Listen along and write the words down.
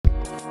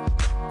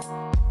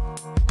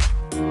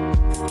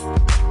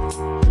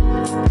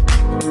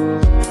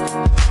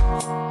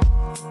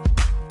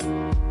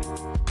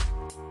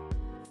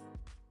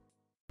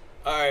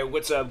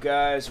What's up,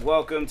 guys?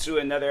 Welcome to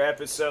another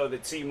episode of the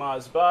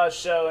T-Moz Boss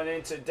Show. And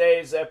in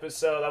today's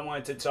episode, I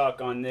wanted to talk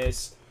on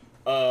this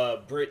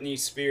Britney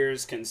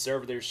Spears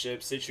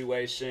conservatorship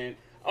situation.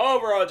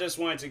 Overall, just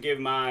wanted to give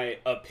my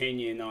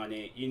opinion on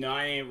it.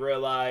 I didn't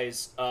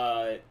realize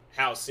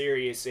how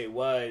serious it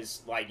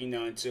was,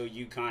 until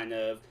you kind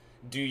of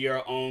do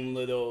your own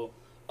little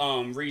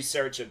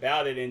research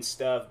about it and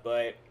stuff.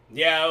 But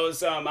yeah,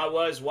 I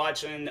was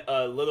watching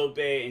a little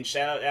bit, and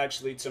shout out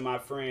actually to my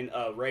friend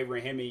Ray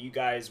Rahimi. You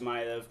guys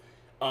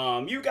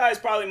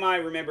probably might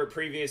remember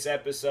previous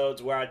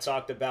episodes where I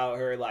talked about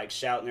her, like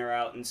shouting her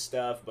out and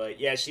stuff. But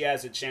yeah, she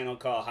has a channel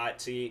called Hot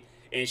Tea,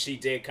 and she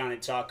did kind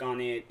of talk on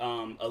it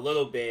a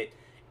little bit.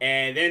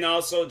 And then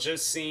also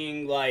just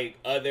seeing like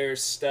other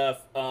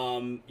stuff,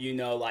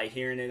 like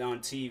hearing it on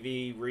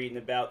TV, reading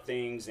about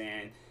things,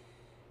 and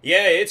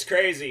yeah, it's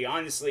crazy,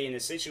 honestly, in a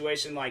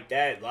situation like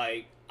that.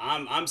 Like,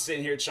 I'm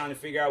sitting here trying to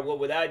figure out what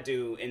would I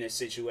do in a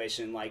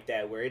situation like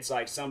that, where it's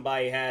like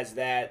somebody has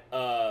that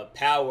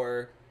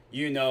power,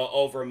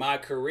 over my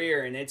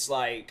career, and it's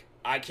like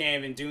I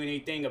can't even do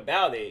anything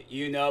about it,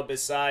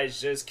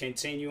 besides just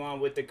continue on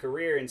with the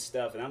career and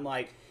stuff. And I'm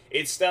like,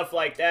 it's stuff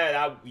like that.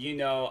 I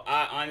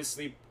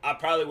honestly, I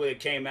probably would have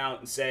came out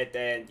and said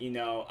that,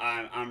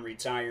 I'm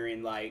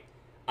retiring, like,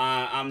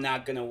 I'm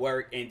not gonna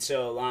work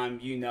until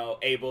I'm,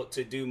 able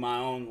to do my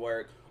own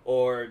work,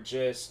 or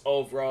just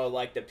overall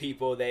like the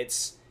people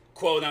that's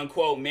quote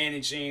unquote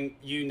managing,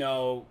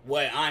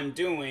 what I'm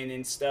doing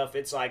and stuff.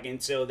 It's like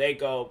until they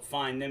go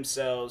find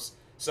themselves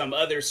some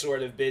other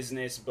sort of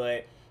business.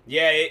 But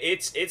yeah,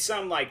 it's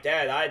something like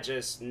that.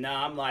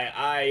 I'm like,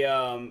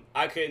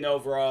 I couldn't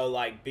overall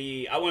like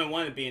I wouldn't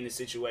want to be in a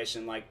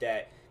situation like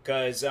that,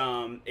 because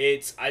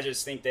I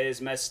just think that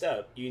it's messed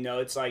up.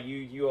 It's like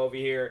you over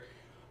here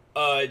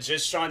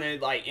just trying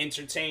to like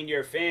entertain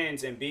your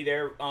fans and be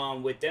there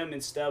with them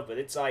and stuff. But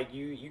it's like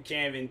you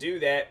can't even do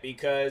that,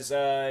 because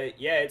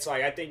it's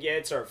like, I think, yeah,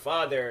 it's her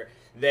father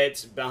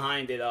that's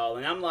behind it all.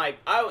 And I'm like,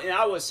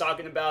 I was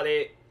talking about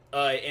it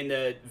in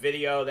the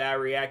video that I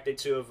reacted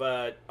to of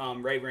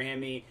Ray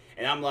Rahimi,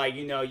 and I'm like,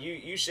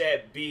 you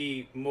should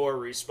be more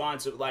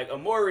responsible, like a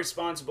more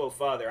responsible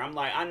father. I'm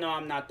like, I know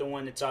I'm not the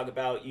one to talk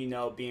about,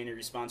 being a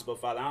responsible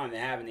father. I don't even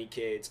have any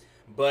kids,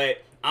 but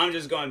I'm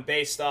just going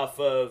based off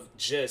of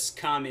just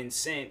common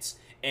sense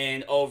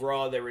and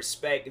overall the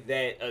respect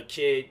that a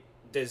kid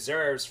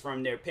deserves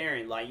from their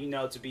parent. Like,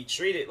 to be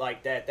treated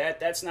like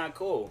that's not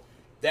cool.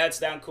 That's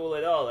not cool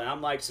at all. And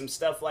I'm like, some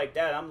stuff like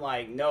that, I'm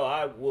like, no,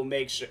 I will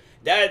make sure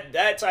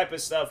that type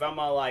of stuff, I'm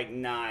all like,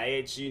 nah.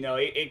 It's,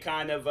 it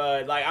kind of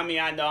like, I mean,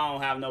 I know I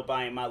don't have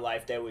nobody in my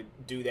life that would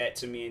do that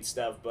to me and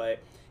stuff. But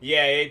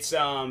yeah, it's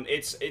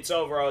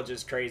overall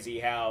just crazy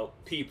how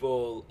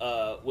people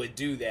would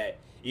do that.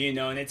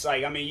 And it's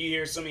like, I mean, you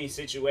hear so many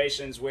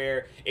situations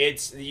where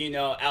it's,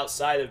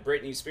 outside of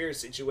Britney Spears'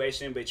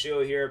 situation, but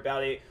you'll hear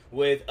about it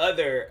with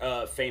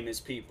other famous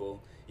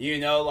people.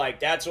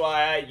 Like, that's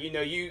why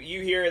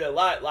you hear it a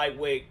lot, like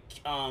with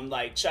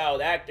like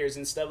child actors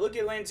and stuff. Look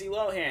at Lindsay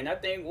Lohan. I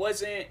think,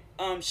 wasn't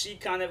she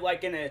kind of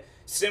like in a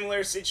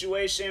similar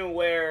situation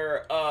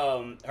where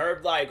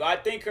I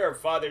think her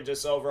father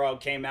just overall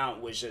came out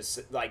and was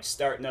just like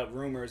starting up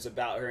rumors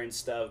about her and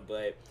stuff.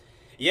 But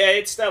yeah,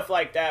 it's stuff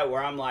like that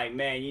where I'm like,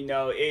 man,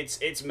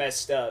 it's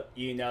messed up.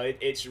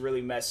 It's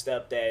really messed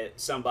up that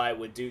somebody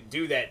would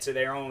do that to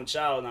their own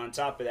child on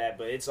top of that.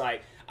 But it's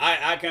like,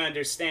 I can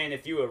understand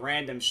if you're a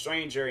random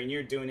stranger and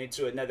you're doing it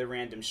to another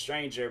random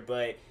stranger,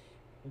 but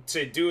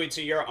to do it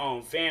to your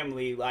own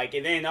family, like.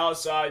 And then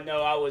also, I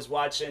know I was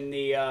watching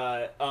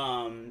the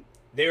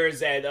there's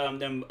that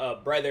them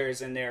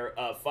brothers and their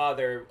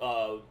father,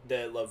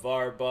 the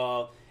LeVar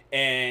Ball,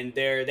 and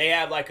they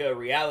have like a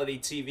reality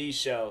TV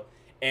show.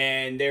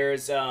 And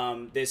there's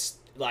this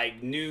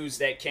like news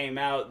that came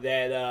out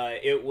that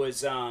it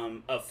was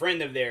a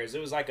friend of theirs.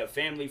 It was like a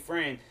family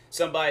friend,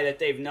 somebody that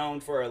they've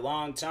known for a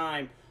long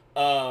time,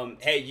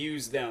 had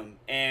used them,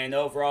 and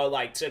overall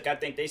like I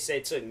think they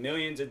said took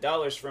millions of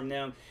dollars from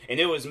them. And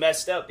it was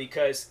messed up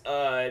because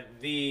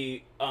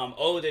the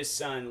oldest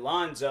son,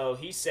 Lonzo,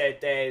 he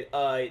said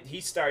that he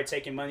started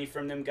taking money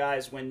from them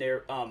guys when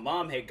their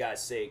mom had got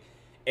sick.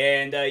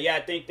 And I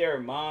think their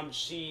mom,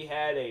 she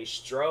had a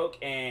stroke,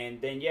 and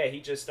then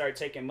he just started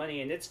taking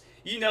money. And it's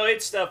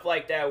it's stuff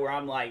like that where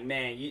I'm like,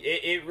 man,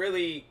 it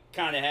really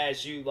kind of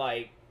has you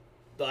like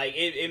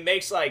it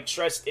makes like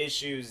trust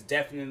issues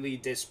definitely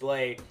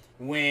display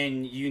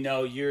when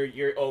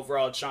you're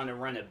overall trying to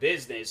run a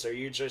business, or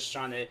you're just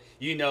trying to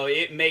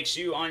it makes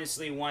you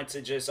honestly want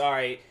to just, all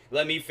right,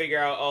 let me figure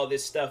out all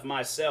this stuff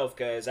myself,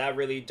 because I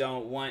really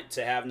don't want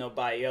to have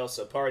nobody else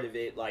a part of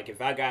it. Like,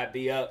 if I gotta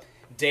be up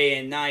day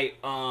and night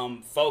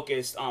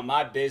focused on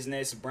my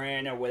business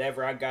brand or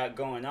whatever I got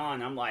going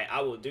on, I'm like,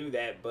 I will do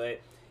that.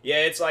 But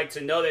yeah, it's like,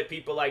 to know that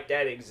people like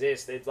that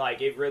exist, it's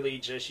like, it really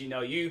just,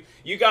 you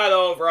gotta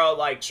overall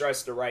like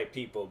trust the right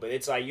people. But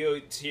it's like,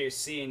 you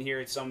see and hear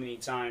it so many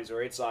times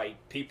where it's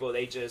like, people,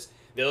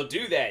 they'll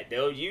do that,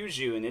 they'll use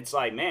you, and it's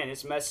like, man,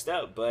 it's messed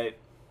up. But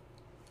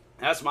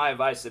that's my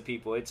advice to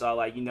people. It's all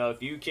like,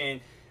 if you can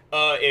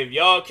if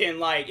y'all can,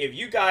 like, if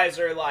you guys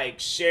are like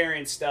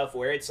sharing stuff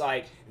where it's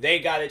like they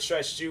gotta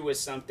trust you with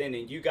something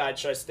and you gotta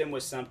trust them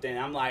with something,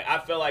 I'm like, I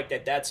feel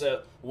like that's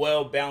a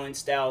well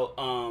balanced out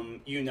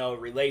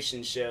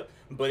relationship.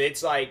 But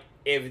it's like,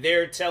 if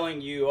they're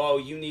telling you, oh,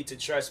 you need to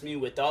trust me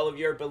with all of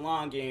your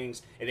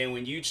belongings, and then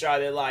when you try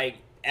to like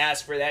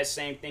ask for that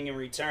same thing in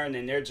return,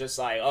 and they're just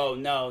like, oh,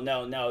 no,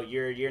 no, no,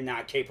 you're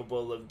not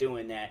capable of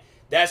doing that.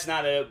 That's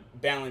not a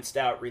balanced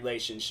out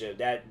relationship.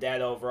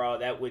 That overall,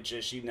 that would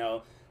just,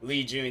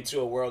 lead you into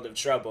a world of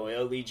trouble.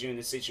 It'll lead you in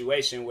a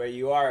situation where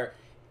you are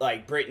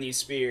like Britney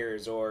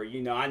Spears, or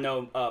I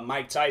know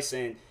Mike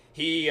Tyson.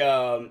 He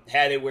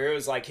had it where it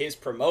was like his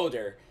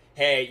promoter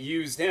had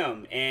used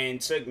him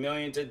and took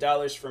millions of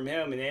dollars from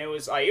him, and it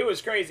was like, it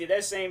was crazy.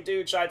 That same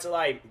dude tried to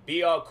like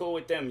be all cool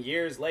with them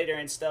years later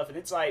and stuff, and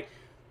it's like,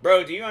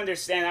 bro, do you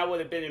understand? I would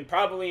have been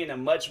probably in a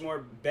much more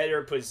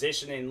better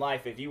position in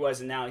life if you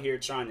wasn't out here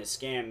trying to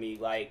scam me.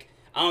 Like,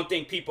 I don't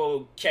think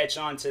people catch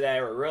on to that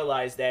or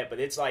realize that, but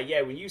it's like,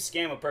 yeah, when you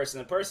scam a person,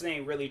 the person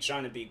ain't really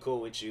trying to be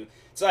cool with you.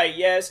 It's like,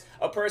 yes,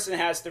 a person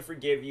has to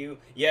forgive you.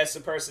 Yes,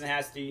 a person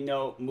has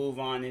to, move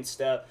on and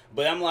stuff.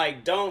 But I'm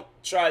like, don't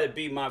try to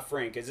be my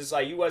friend, because it's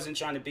like, you wasn't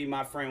trying to be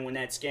my friend when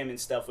that scamming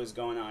stuff was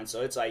going on.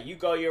 So it's like, you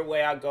go your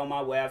way, I go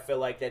my way. I feel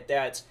like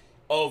that's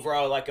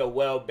overall like a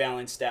well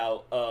balanced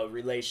out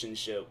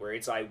relationship where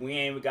it's like, we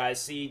ain't gotta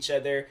see each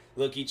other,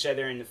 look each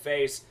other in the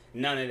face,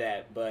 none of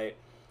that. But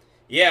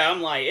yeah,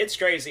 I'm like, it's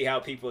crazy how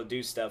people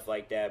do stuff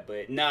like that.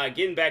 But nah,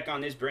 getting back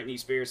on this Britney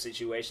Spears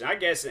situation, I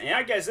guess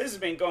this has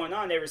been going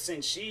on ever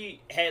since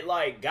she had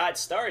like got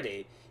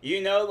started.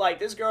 Like,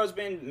 this girl's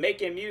been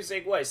making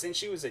music since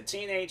she was a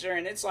teenager,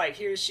 and it's like,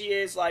 here she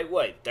is, like,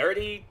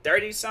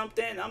 30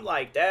 something. I'm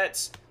like,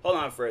 hold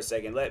on for a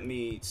second, let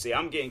me see.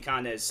 I'm getting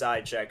kind of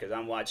sidetracked because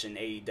I'm watching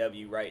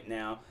AEW right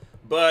now.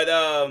 But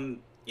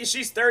yeah,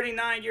 she's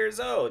 39 years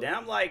old, and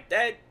I'm like,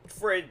 that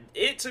for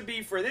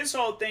this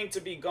whole thing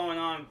to be going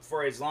on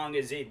for as long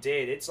as it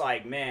did, it's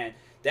like, man,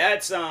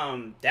 that's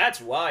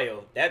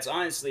wild. That's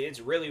honestly, it's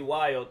really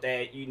wild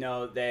that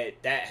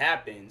that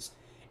happens.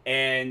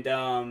 And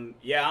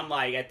yeah, I'm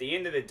like, at the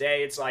end of the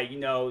day, it's like,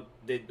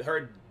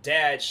 her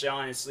dad should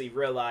honestly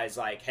realize,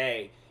 like,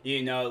 hey,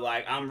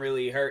 like, I'm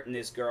really hurting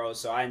this girl,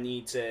 so I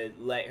need to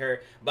let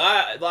her.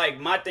 But like,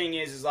 my thing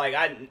is like,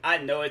 I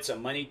know it's a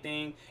money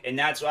thing, and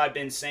that's what I've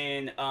been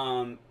saying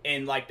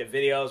in like the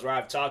videos where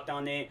I've talked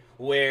on it,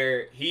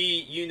 where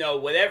he,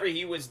 whatever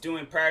he was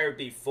doing prior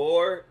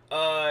before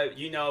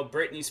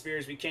Britney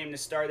Spears became the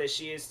star that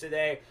she is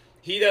today,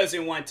 he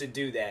doesn't want to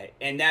do that,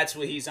 and that's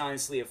what he's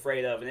honestly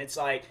afraid of. And it's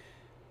like,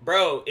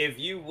 bro, if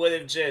you would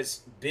have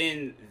just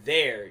been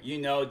there,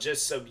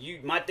 just so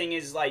my thing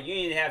is like, you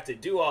didn't have to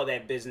do all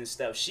that business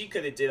stuff. She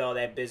could have did all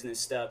that business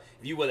stuff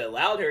if you would have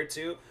allowed her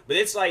to. But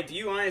it's like, do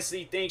you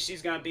honestly think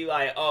she's gonna be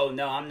like, oh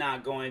no, I'm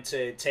not going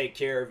to take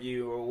care of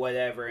you or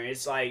whatever? And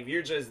it's like,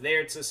 you're just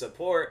there to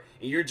support,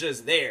 and you're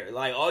just there.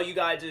 Like, all you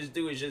gotta just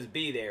do is just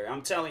be there.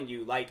 I'm telling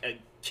you, like, a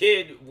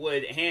kid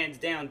would hands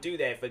down do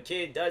that. If a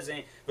kid doesn't,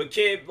 if a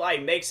kid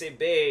like makes it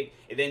big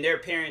and then their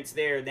parents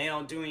there, they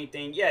don't do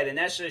anything, yeah, then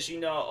that's just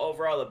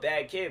overall a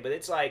bad kid. But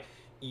it's like,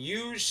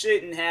 you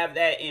shouldn't have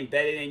that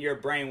embedded in your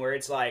brain where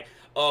it's like,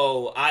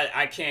 oh,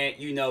 I can't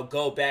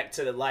go back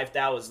to the life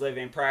that I was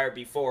living prior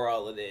before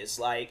all of this.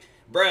 Like,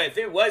 bruh, if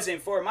it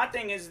wasn't for, my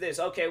thing is this,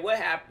 okay,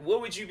 what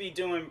would you be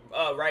doing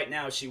right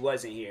now if she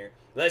wasn't here?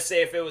 Let's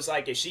say if it was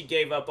like, if she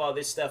gave up all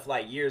this stuff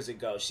like years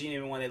ago, she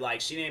didn't want to,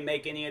 like, she didn't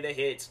make any of the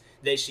hits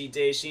that she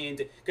did,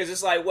 because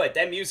it's like, what,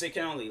 that music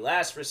can only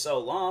last for so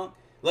long.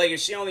 Like,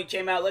 if she only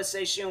came out, let's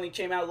say she only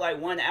came out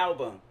like one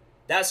album,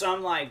 that's what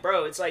I'm like,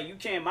 bro, it's like, you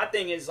can't, my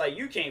thing is like,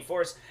 you can't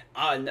force,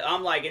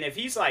 I'm like, and if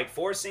he's like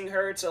forcing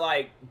her to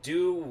like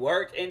do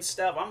work and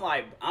stuff, I'm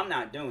like, I'm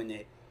not doing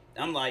it.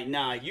 I'm like,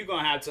 nah, you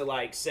gonna have to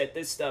like set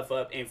this stuff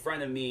up in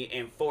front of me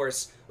and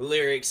force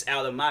lyrics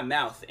out of my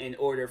mouth in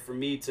order for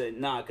me to,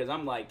 because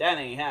I'm like, that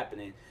ain't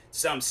happening.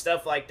 Some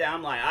stuff like that,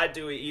 I'm like, I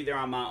do it either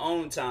on my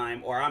own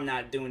time or I'm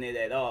not doing it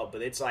at all.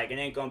 But it's like, it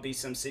ain't gonna be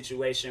some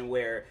situation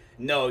where,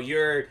 no,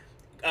 you're,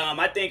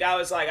 I think I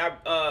was like, I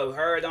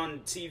heard on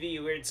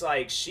TV where it's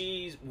like,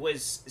 she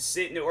was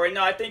sitting, or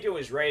no, I think it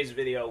was Ray's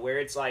video where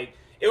it's like,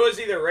 it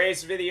was either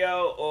Ray's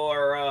video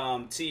or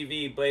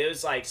TV, but it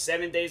was like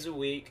 7 days a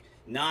week,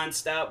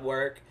 non-stop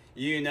work,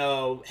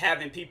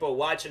 having people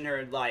watching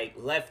her like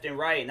left and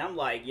right, and I'm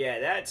like, yeah,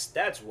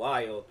 that's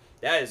wild.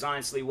 That is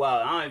honestly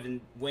wild.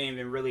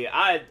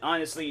 I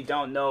honestly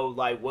don't know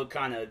like what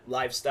kind of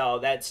lifestyle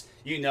that's,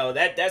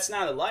 that's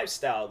not a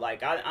lifestyle.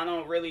 Like, I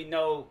don't really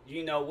know,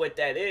 what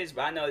that is,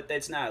 but I know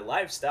that's not a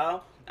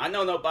lifestyle. I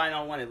know nobody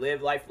don't want to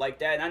live life like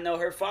that, and I know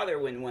her father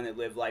wouldn't want to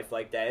live life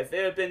like that. If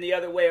it had been the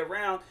other way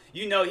around,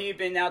 he'd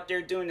been out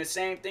there doing the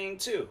same thing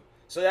too.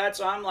 So that's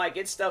why I'm like,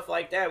 it's stuff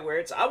like that where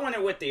it's, I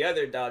wonder what the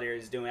other daughter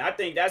is doing. I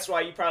think that's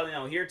why you probably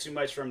don't hear too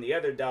much from the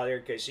other daughter,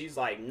 because she's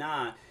like,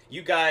 nah,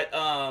 you got,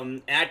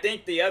 and I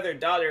think the other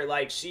daughter,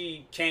 like,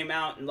 she came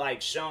out and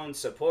like shown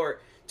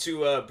support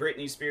to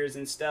Britney Spears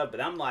and stuff, but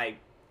I'm like,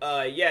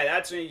 yeah,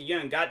 that's when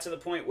you got to the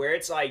point where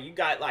it's like you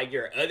got like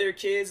your other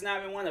kids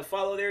not even want to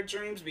follow their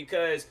dreams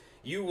because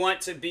you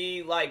want to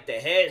be like the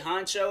head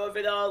honcho of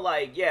it all.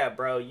 Like, yeah,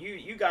 bro,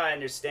 you gotta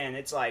understand.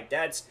 It's like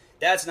that's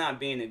not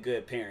being a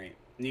good parent.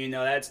 You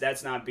know,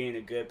 that's not being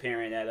a good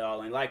parent at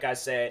all. And like I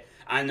said,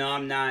 I know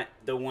I'm not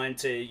the one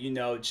to, you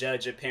know,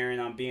 judge a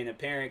parent on being a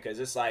parent because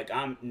it's like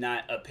I'm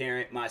not a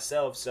parent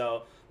myself.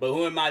 So, but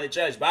who am I to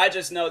judge? But I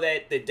just know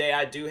that the day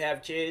I do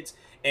have kids,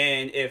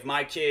 and if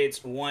my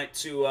kids want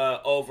to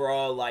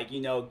overall, like,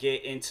 you know,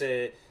 get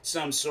into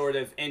some sort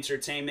of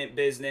entertainment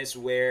business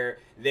where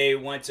they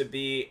want to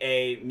be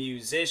a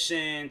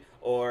musician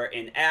or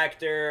an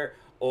actor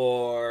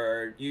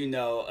or, you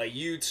know, a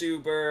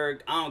YouTuber,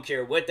 I don't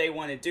care what they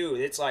want to do.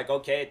 It's like,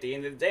 okay, at the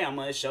end of the day, I'm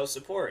going to show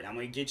support. I'm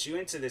going to get you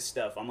into this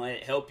stuff. I'm going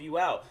to help you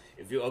out.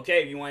 If you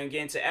want to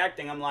get into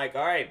acting, I'm like,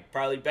 all right,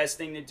 probably best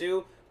thing to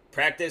do,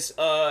 practice,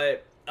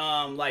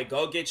 like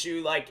go get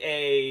you like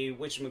a,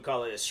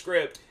 a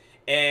script,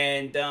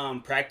 and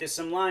practice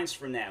some lines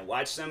from that.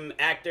 Watch some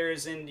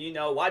actors and, you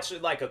know, watch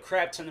like a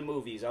crap ton of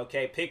movies,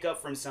 okay? Pick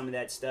up from some of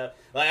that stuff.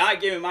 Like, I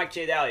giving my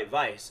kid out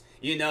advice,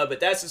 you know, but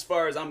that's as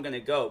far as I'm going to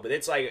go. But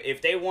it's like,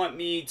 if they want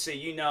me to,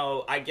 you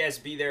know, I guess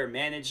be their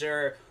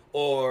manager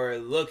or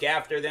look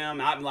after them,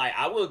 I'm like,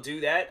 I will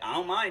do that. I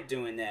don't mind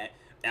doing that.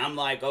 And I'm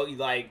like, oh,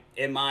 like,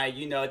 am I,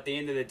 you know, at the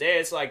end of the day,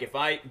 it's like, if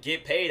I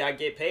get paid, I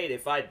get paid.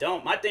 If I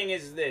don't, my thing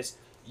is this.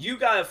 You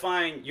gotta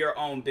find your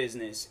own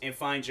business and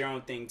find your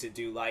own thing to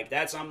do. Like,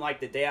 that's, I'm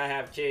like, the day I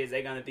have kids,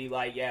 they're gonna be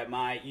like, yeah,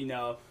 you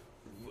know,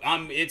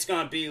 it's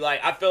gonna be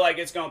like, I feel like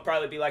it's gonna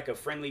probably be like a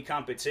friendly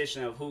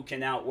competition of who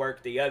can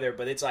outwork the other,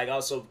 but it's like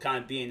also kind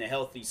of be in a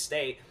healthy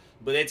state.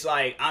 But it's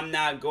like, I'm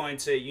not going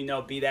to, you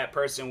know, be that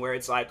person where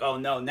it's like, oh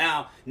no,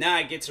 now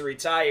I get to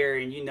retire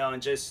and, you know,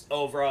 and just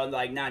overall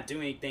like not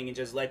do anything and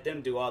just let them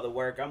do all the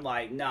work. I'm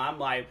like, no, I'm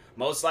like,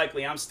 most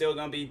likely I'm still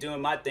going to be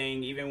doing my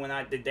thing even when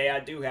the day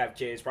I do have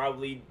kids,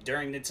 probably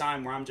during the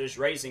time where I'm just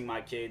raising my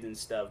kids and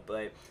stuff.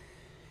 But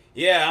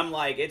yeah, I'm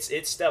like, it's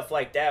stuff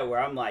like that where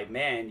I'm like,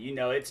 man, you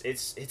know,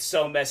 it's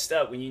so messed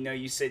up when, you know,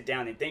 you sit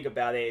down and think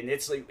about it. And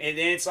it's like, and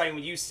then it's like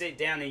when you sit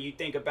down and you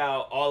think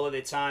about all of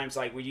the times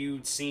like when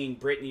you've seen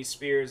Britney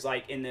Spears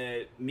like in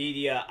the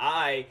media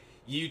eye,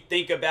 you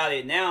think about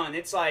it now and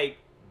it's like,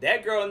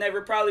 that girl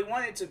never probably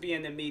wanted to be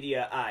in the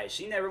media eye.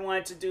 She never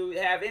wanted to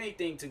have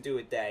anything to do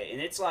with that.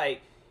 And it's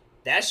like,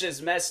 that's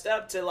just messed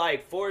up to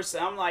like force.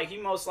 I'm like, he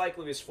most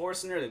likely was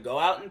forcing her to go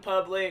out in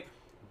public,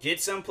 get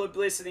some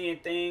publicity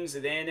and things.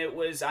 And then it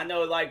was, I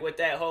know, like with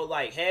that whole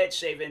like head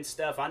shaving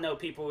stuff, I know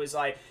people was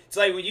like, it's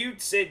like when you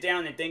sit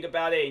down and think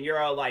about it and you're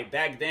all like,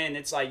 back then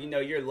it's like, you know,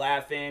 you're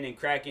laughing and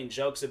cracking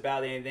jokes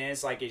about it, and then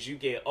it's like as you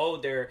get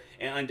older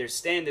and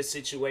understand the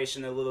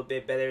situation a little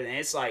bit better, then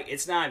it's like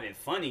it's not even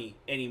funny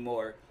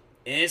anymore.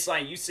 And it's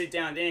like you sit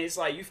down then, it's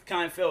like you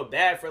kind of feel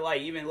bad for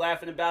like even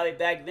laughing about it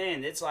back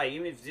then. It's like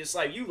even if just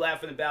like you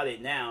laughing about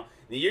it now,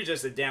 then you're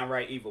just a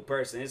downright evil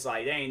person. It's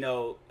like there ain't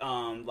no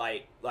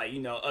like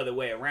you know other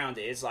way around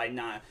it. It's like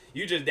nah,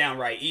 you just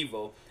downright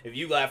evil if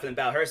you laughing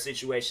about her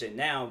situation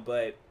now.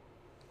 But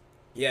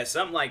yeah,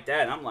 something like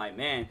that. I'm like,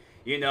 man,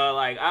 you know,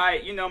 like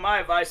you know,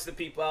 my advice to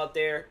people out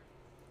there,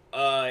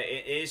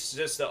 it's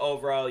just the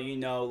overall, you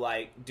know,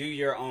 like do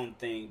your own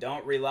thing.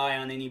 Don't rely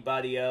on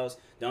anybody else.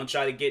 Don't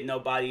try to get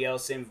nobody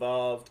else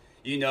involved.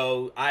 You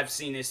know, I've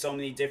seen it so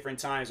many different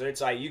times where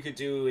it's like you could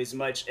do as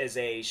much as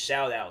a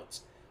shout out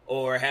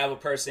or have a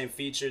person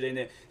featured in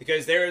it.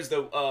 Because there is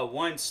the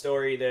one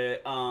story,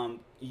 the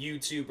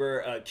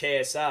YouTuber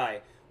KSI,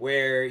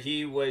 where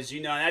he was,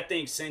 you know, and I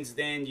think since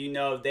then, you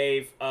know,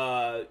 they've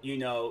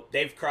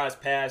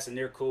crossed paths and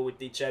they're cool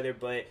with each other.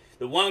 But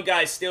the one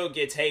guy still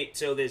gets hate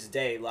till this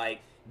day.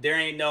 Like, there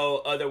ain't no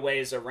other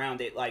ways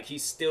around it. Like, he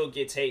still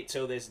gets hate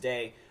till this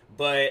day.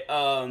 But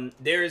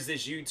there is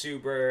this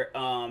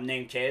YouTuber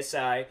named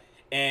KSI,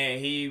 and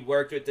he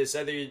worked with this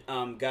other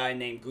guy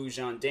named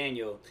Gujan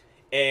Daniel.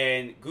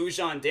 And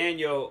Gujan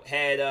Daniel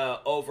had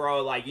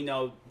overall, like, you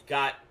know,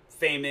 got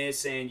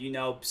famous and, you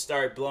know,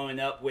 started blowing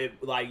up with,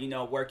 like, you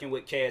know, working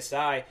with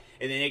KSI.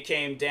 And then it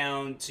came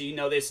down to, you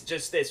know,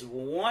 this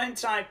one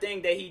time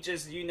thing that he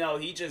just, you know,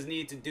 he just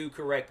needed to do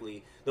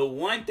correctly. The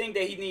one thing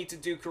that he needed to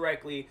do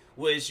correctly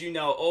was, you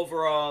know,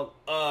 overall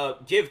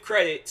give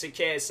credit to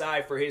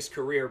KSI for his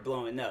career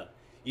blowing up.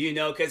 You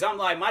know, because I'm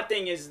like, my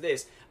thing is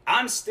this.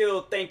 I'm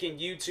still thinking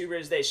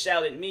YouTubers that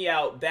shouted me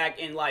out back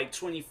in like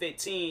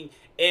 2015,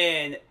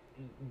 and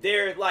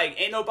they're like,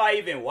 ain't nobody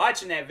even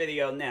watching that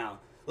video now.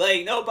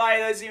 Like, nobody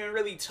doesn't even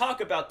really talk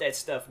about that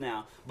stuff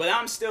now. But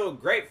I'm still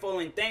grateful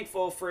and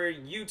thankful for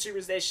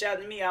YouTubers that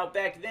shouted me out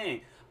back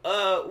then.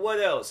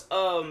 What else?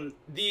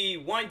 The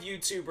one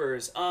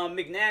YouTubers,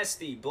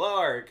 McNasty,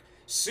 Blarg,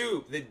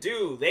 Soup, The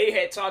Dude, they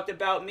had talked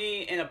about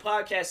me in a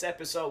podcast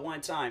episode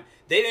one time.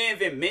 They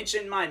didn't even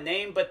mention my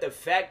name, but the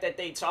fact that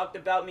they talked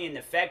about me and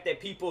the fact that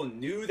people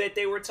knew that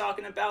they were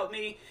talking about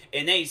me,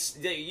 and they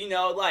you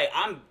know, like,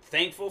 I'm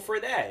thankful for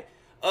that.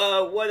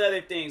 What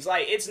other things?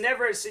 Like, it's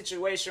never a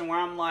situation where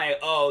I'm like,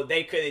 oh,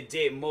 they could have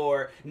did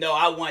more. No,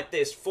 I want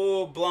this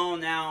full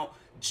blown out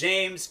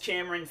James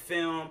Cameron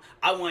film.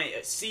 I want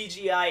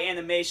CGI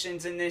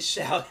animations in this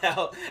shout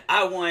out.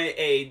 I want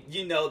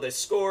the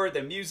score,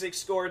 the music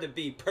score to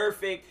be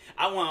perfect.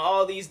 I want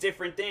all these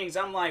different things.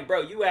 I'm like,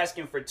 bro, you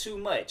asking for too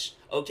much.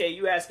 Okay,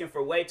 you asking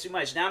for way too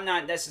much. Now, I'm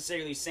not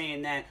necessarily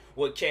saying that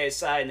with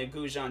KSI and the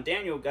Gujan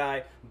Daniel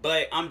guy,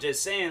 but I'm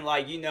just saying,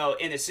 like, in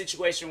a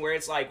situation where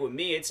it's like with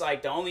me, it's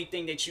like the only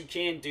thing that you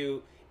can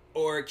do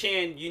or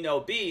can,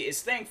 be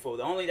is thankful.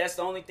 That's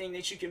the only thing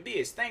that you can be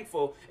is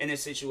thankful in a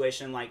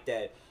situation like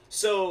that.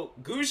 So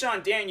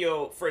Gujan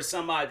Daniel, for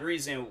some odd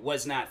reason,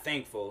 was not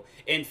thankful.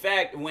 In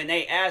fact, when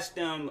they asked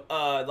him,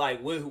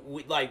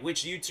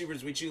 which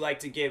YouTubers would you like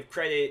to give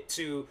credit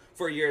to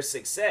for your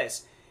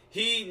success,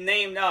 he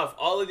named off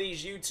all of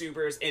these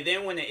YouTubers, and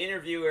then when the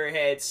interviewer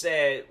had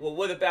said, well,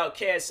 what about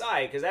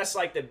KSI? Because that's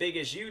like the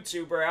biggest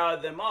YouTuber out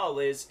of them all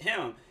is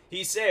him.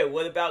 He said,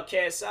 what about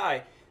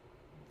KSI?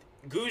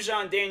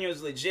 Gujan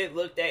Daniels legit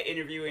looked that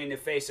interviewer in the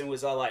face and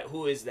was all like,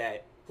 who is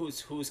that?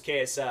 Who's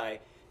KSI?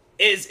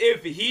 As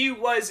if he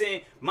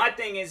wasn't... My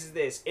thing is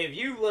this. If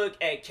you look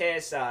at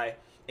KSI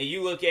and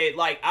you look at...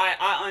 Like,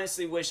 I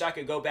honestly wish I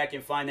could go back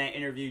and find that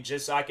interview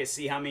just so I could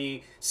see how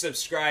many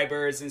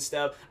subscribers and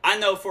stuff. I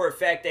know for a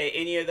fact that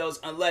any of those,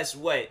 unless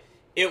what?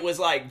 It was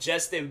like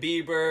Justin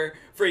Bieber,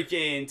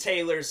 freaking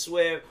Taylor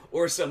Swift,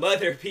 or some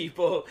other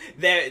people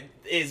that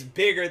is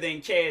bigger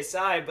than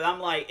KSI. But I'm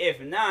like, if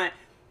not...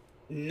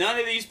 None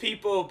of these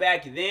people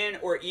back then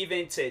or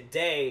even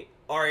today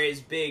are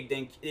as big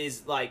than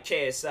is like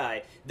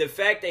KSI. The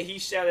fact that he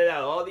shouted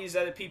out all these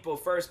other people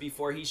first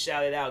before he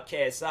shouted out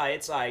KSI,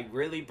 it's like,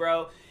 really,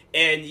 bro?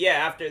 And yeah,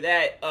 after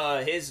that,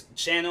 his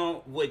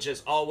channel would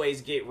just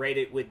always get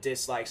rated with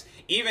dislikes.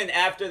 Even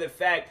after the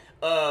fact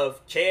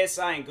of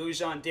KSI and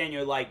Gujan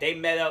Daniel, like, they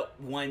met up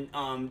one,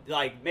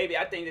 maybe,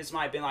 I think this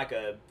might have been like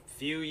a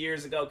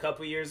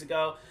couple years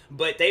ago,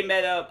 but they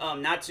met up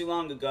not too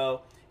long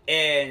ago,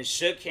 and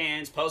shook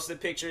hands, posted a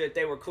picture that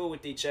they were cool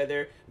with each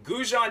other.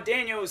 Gujan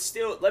Daniel is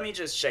still... Let me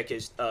just check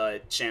his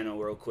channel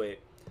real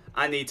quick.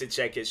 I need to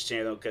check his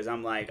channel because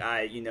I'm like,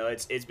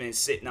 it's been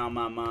sitting on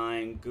my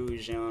mind.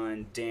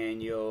 Gujan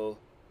Daniel.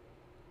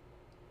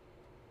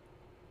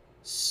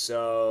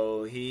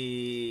 So,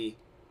 YouTuber's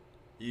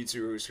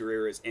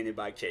career is ended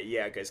by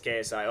Yeah, because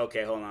KSI...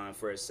 Okay, hold on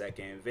for a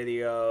second.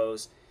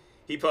 Videos.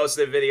 He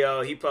posted a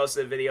video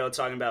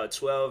talking about a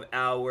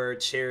 12-hour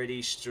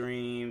charity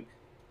stream.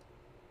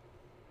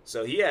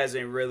 So he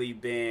hasn't really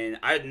been...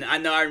 I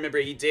remember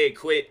he did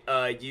quit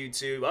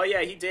YouTube. Oh,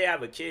 yeah, he did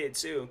have a kid,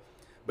 too.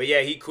 But,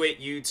 yeah, he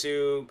quit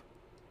YouTube,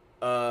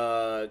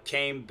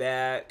 came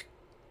back.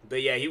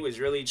 But, yeah, he was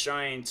really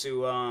trying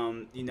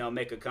to,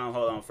 make a comment.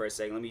 Hold on for a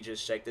second. Let me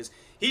just check this.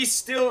 He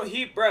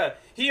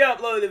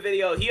uploaded a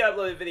video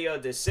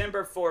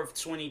December 4th,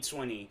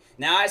 2020.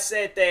 Now, I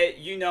said that,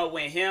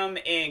 when him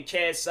and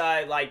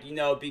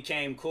KSI,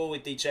 became cool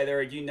with each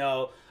other,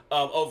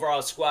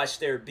 overall squashed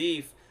their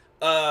beef,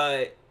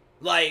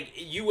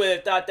 you would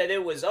have thought that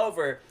it was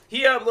over.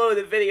 He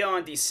uploaded a video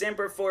on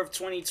December 4th,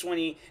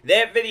 2020.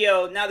 That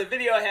video, now the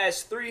video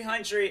has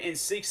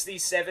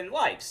 367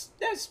 likes.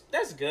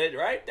 That's good,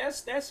 right?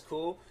 That's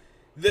cool.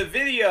 The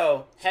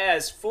video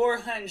has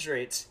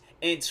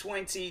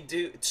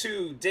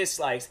 422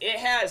 dislikes. It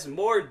has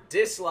more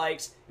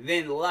dislikes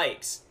than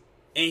likes.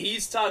 And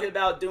he's talking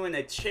about doing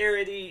a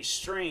charity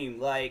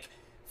stream. Like,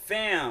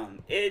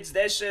 fam,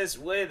 that's just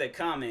with the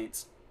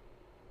comments.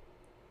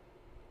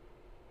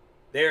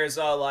 There's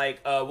all like,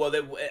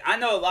 I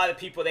know a lot of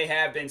people, they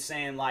have been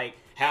saying like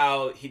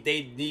how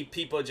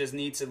people just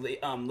need to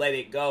let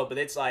it go, but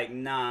it's like,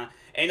 nah,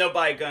 ain't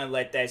nobody gonna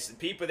let that.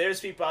 There's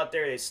people out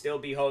there that still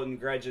be holding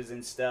grudges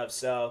and stuff,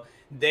 so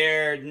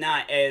they're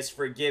not as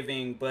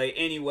forgiving. But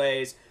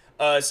anyways,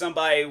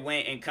 somebody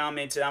went and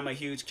commented, I'm a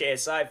huge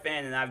KSI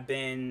fan and I've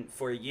been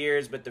for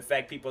years, but the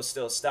fact people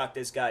still stalk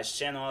this guy's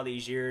channel all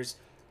these years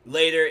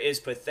later is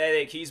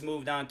pathetic. He's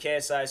moved on.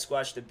 KSI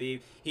squashed the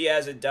beef. He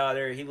has a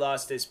daughter. He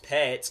lost his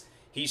pet.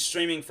 He's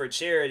streaming for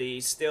charity.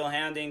 He's still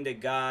hounding the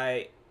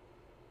guy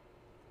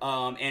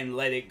and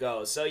let it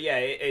go. So yeah,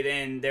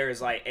 then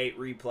there's like 8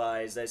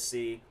 replies. Let's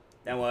see.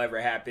 That will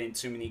ever happen.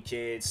 Too many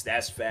kids.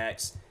 That's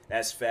facts.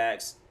 That's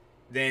facts.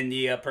 Then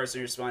the person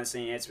responds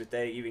saying it's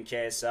pathetic. Even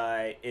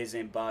KSI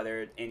isn't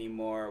bothered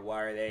anymore.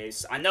 Why are they?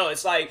 I know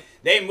it's like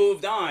they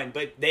moved on,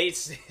 but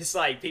it's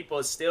like people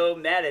are still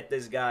mad at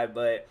this guy.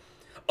 But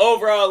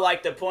overall,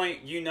 like, the point,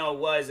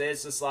 was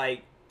it's just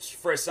like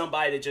for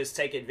somebody to just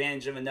take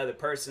advantage of another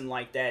person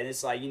like that. And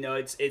it's like,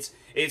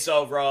 it's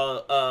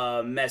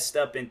overall messed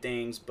up and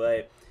things.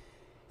 But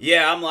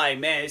yeah, I'm like,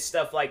 man, it's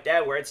stuff like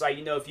that where it's like,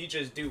 if you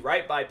just do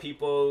right by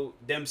people,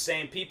 them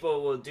same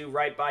people will do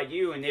right by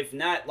you. And if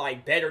not,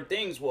 like, better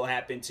things will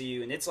happen to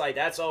you. And it's like,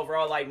 that's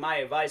overall, like, my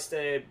advice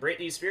to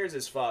Britney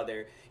Spears'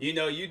 father.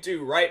 You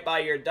do right by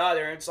your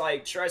daughter. And it's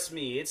like, trust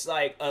me, it's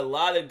like a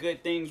lot of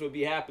good things will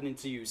be happening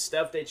to you.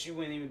 Stuff that you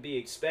wouldn't even be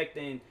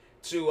expecting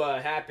to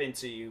happen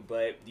to you.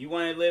 But you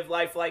want to live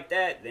life like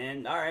that,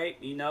 then, all right,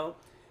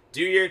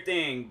 do your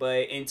thing.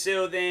 But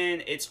until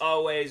then, it's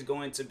always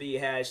going to be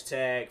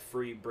hashtag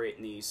free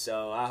Britney.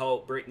 So I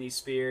hope Britney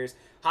Spears.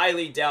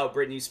 Highly doubt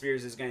Britney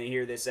Spears is going to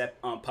hear this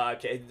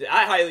podcast.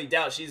 I highly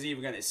doubt she's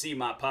even going to see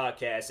my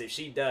podcast. If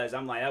she does,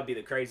 I'm like, that'll be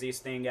the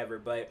craziest thing ever.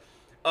 But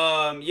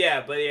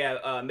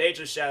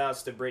major shout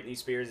outs to Britney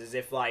Spears, as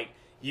if like,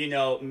 you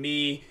know,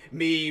 me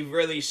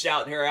really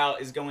shouting her out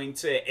is going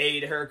to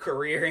aid her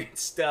career and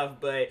stuff.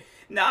 But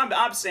no,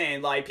 I'm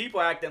saying, like,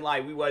 people acting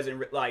like we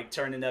wasn't like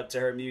turning up to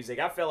her music.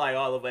 I feel like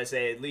all of us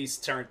had at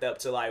least turned up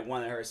to like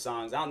one of her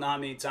songs. I don't know how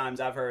many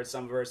times I've heard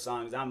some of her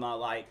songs. I'm not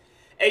like,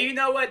 hey, you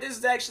know what? This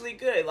is actually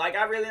good. Like,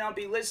 I really don't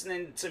be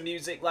listening to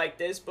music like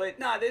this, but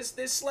nah, this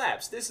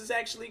slaps. This is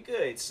actually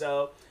good.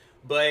 So,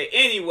 but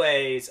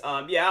anyways,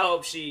 I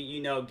hope she, you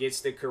know,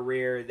 gets the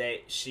career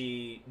that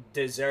she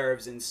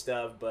deserves and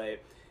stuff.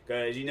 But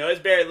because, you know, it's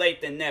better late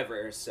than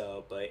never.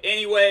 So, but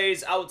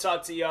anyways, I will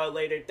talk to y'all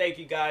later. Thank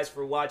you guys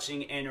for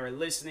watching and or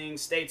listening.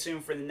 Stay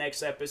tuned for the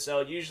next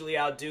episode. Usually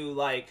I'll do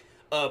like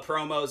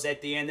promos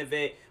at the end of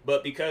it,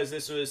 but because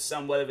this was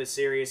somewhat of a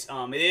serious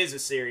it is a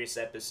serious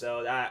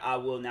episode, I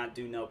will not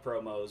do no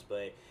promos.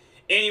 But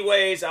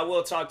anyways, I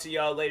will talk to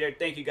y'all later.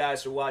 Thank you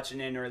guys for watching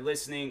and or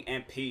listening,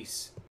 and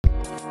peace.